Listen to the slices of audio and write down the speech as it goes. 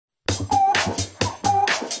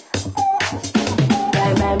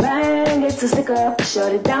gets a sticker.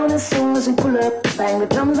 Shut it down as soon as we pull up. Bang the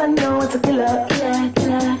drums, I know it's a killer. Bang,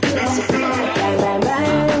 bang,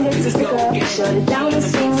 bang, gets a sticker. Shut it down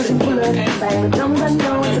as soon as we pull up. Bang the drums, I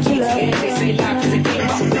know it's a killer. Bang,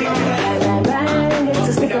 bang, bang, gets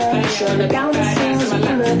a sticker. Shut it down as soon as we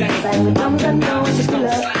pull up. Bang the drums, I know it's a killer.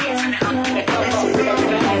 Bang,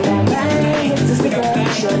 bang, bang, gets a sticker.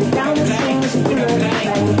 Shut it down as soon as we pull up.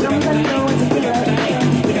 Bang the drums, I know it's a killer.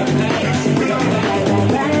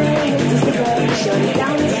 Shut it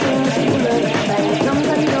down as soon as you pull up. Bang the drums,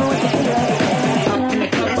 I know it's a killer.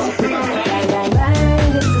 Bang, bang,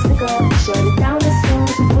 bang, gets a sticker. Shut it down as soon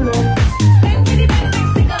as you pull up. Bang, bang, bang,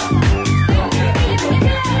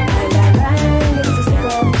 gets a sticker.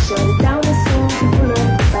 Shut it down as soon as you pull up.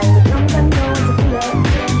 Bang the drums, I know it's a killer.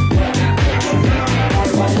 Bang, bang,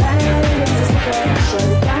 bang, gets a sticker. Shut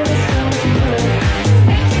it down as soon as you pull up.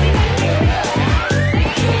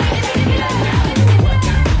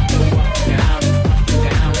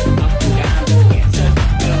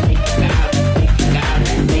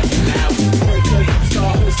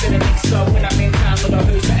 When I'm in town with a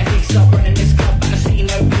who's better hicks up running this club, but I see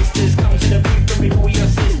no blisters. Come to the booth and bring all your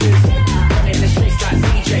sisters. Running the streets like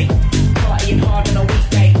CJ, partying hard on a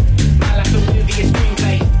weekday. Man like a movie, a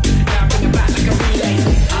screenplay. Now bring it back like a relay.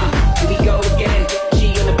 Here we go again. G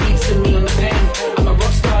on the beats and me on the pen. I'm a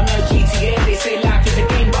rock star, no GTA. They say life is a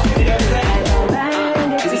game, but we don't play.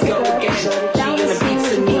 Here we go again. G on the beats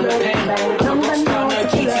and me on the pen. I'm a rock star, no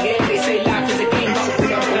GTA. They say life is a game, but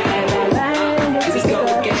we don't play. Here we go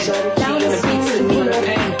again.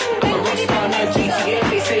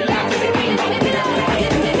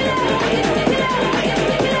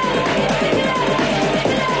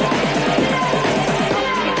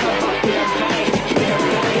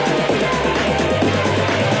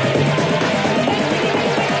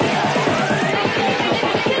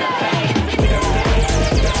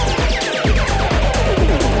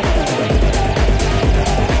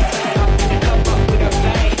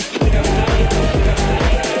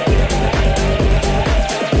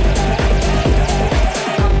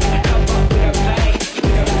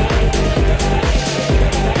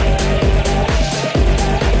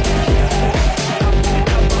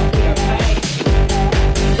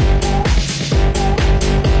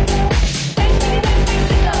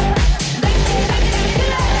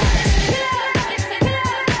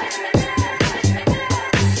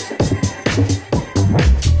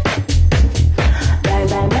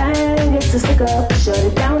 Shut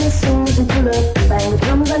it down as soon as we pull up. Bang the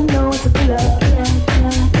drums, I know it's a killer.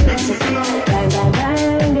 Bang, bang,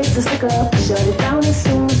 bang, gets a sticker. Shut it down as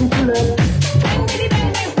soon as we pull up. Bang, bang,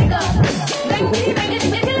 bang, sticker.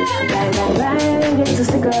 Bang, bang, bang, gets a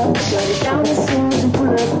sticker. Shut it down as soon as we pull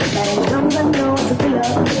up. Bang the drums, I know it's a killer.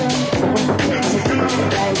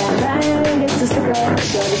 Bang, bang, bang, gets a sticker.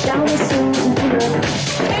 Shut it down as soon as we pull up.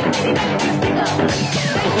 Bang, bang, bang, sticker.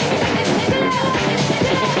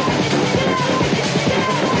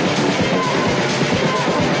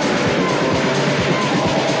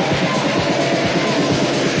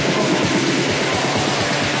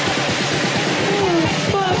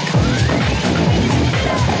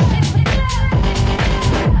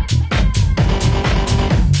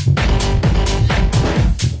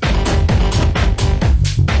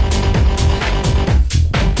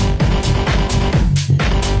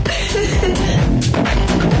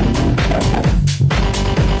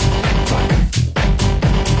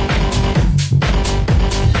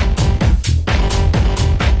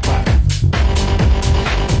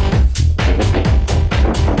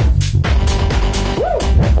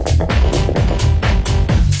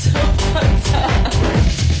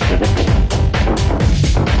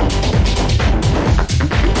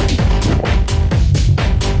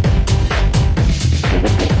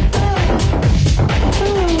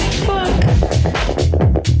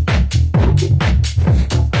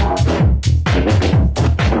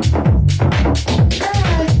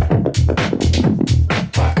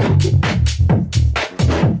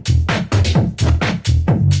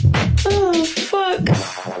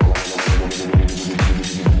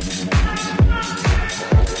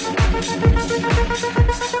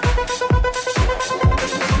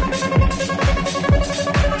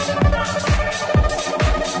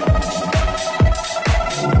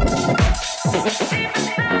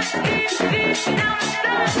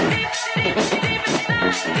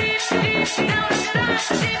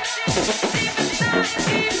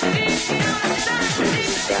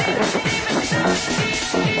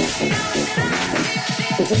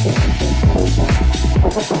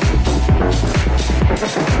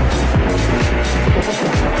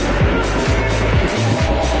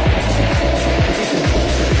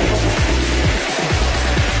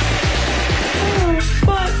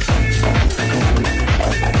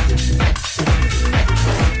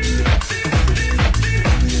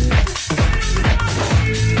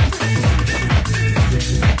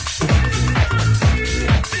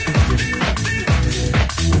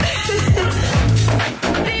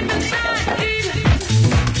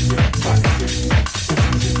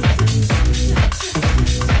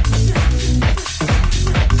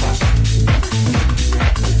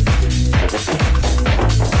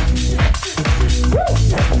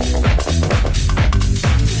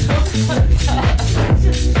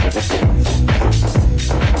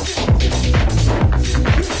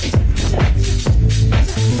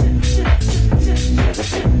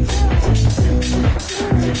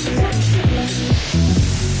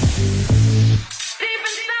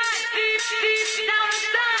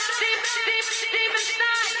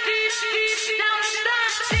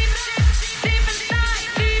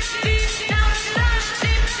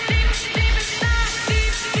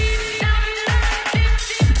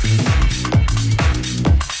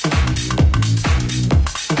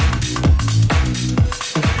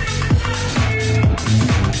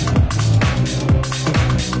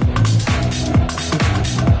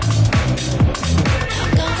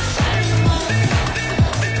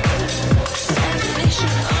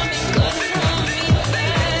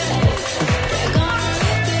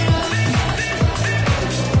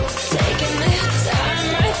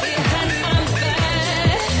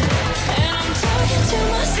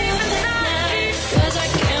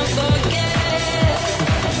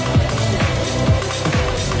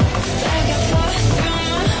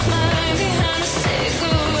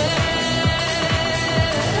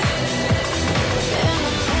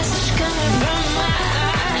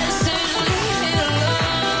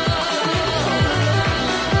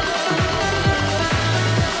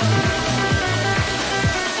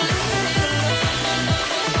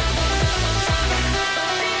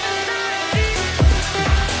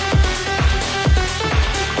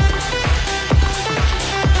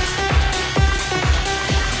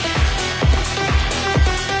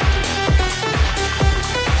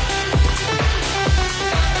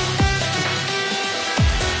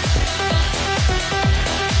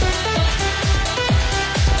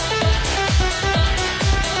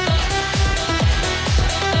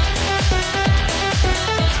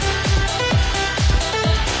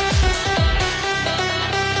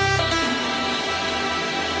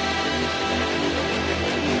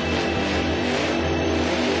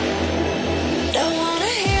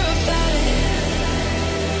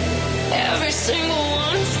 single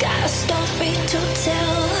one's got a story to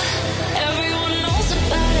tell. Everyone knows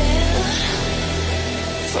about it.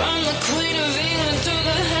 From the Queen of England to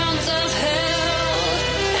the hounds of hell.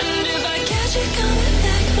 And if I catch you coming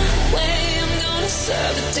back my way, I'm gonna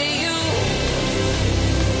serve it to you.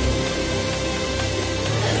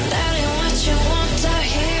 And that ain't what you want to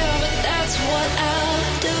hear, but that's what I'll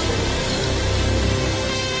do.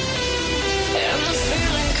 And the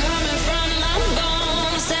feeling coming from my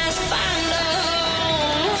bones says find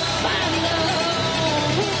love, find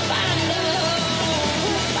love, find love,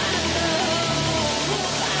 find love,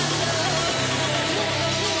 find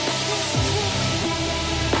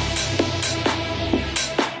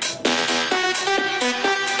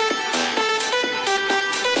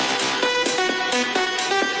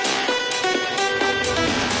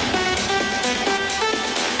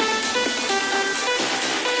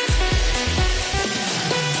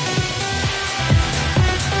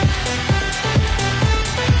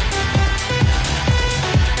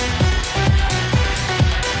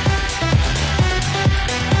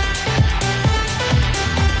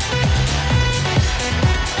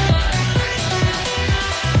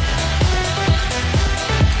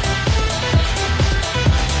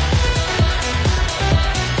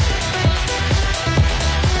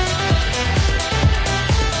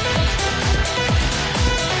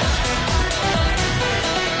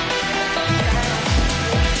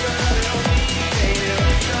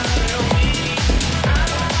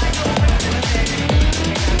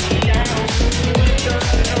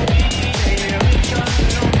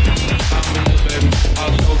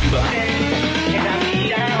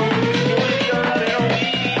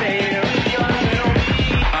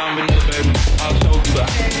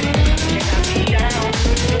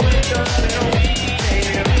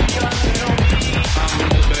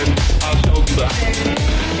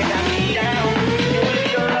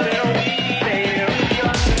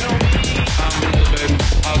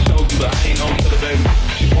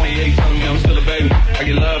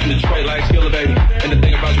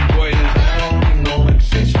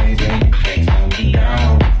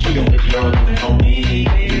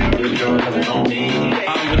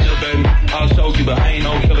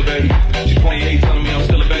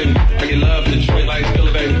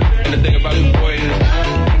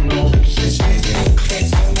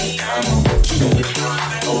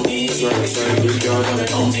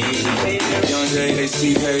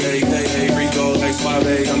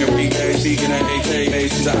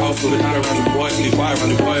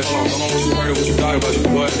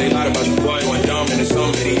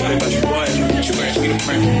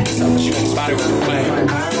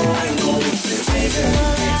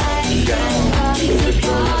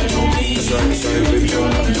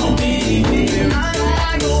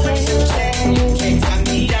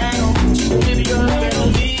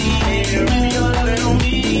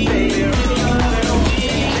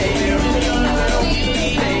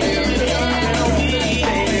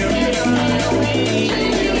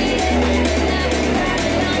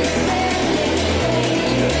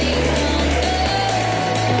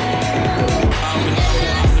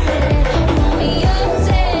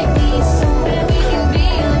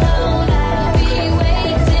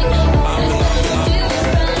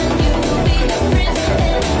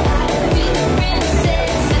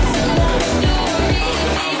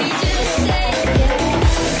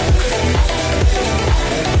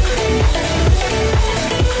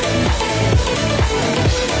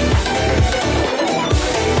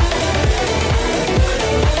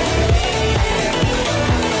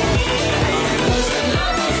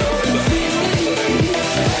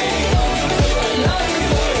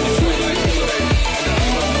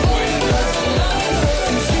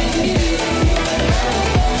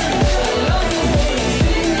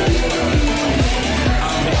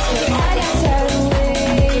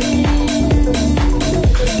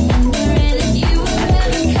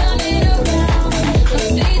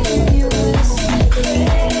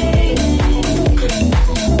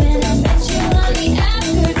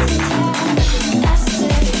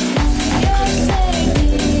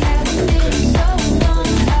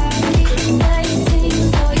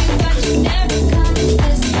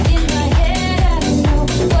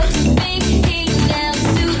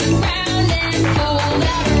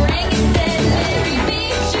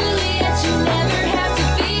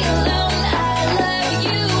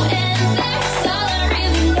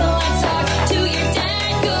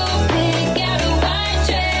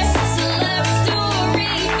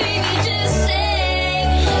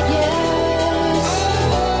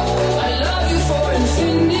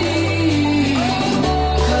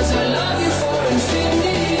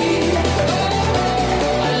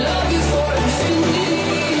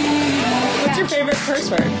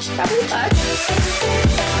password. That would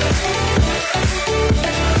be fun.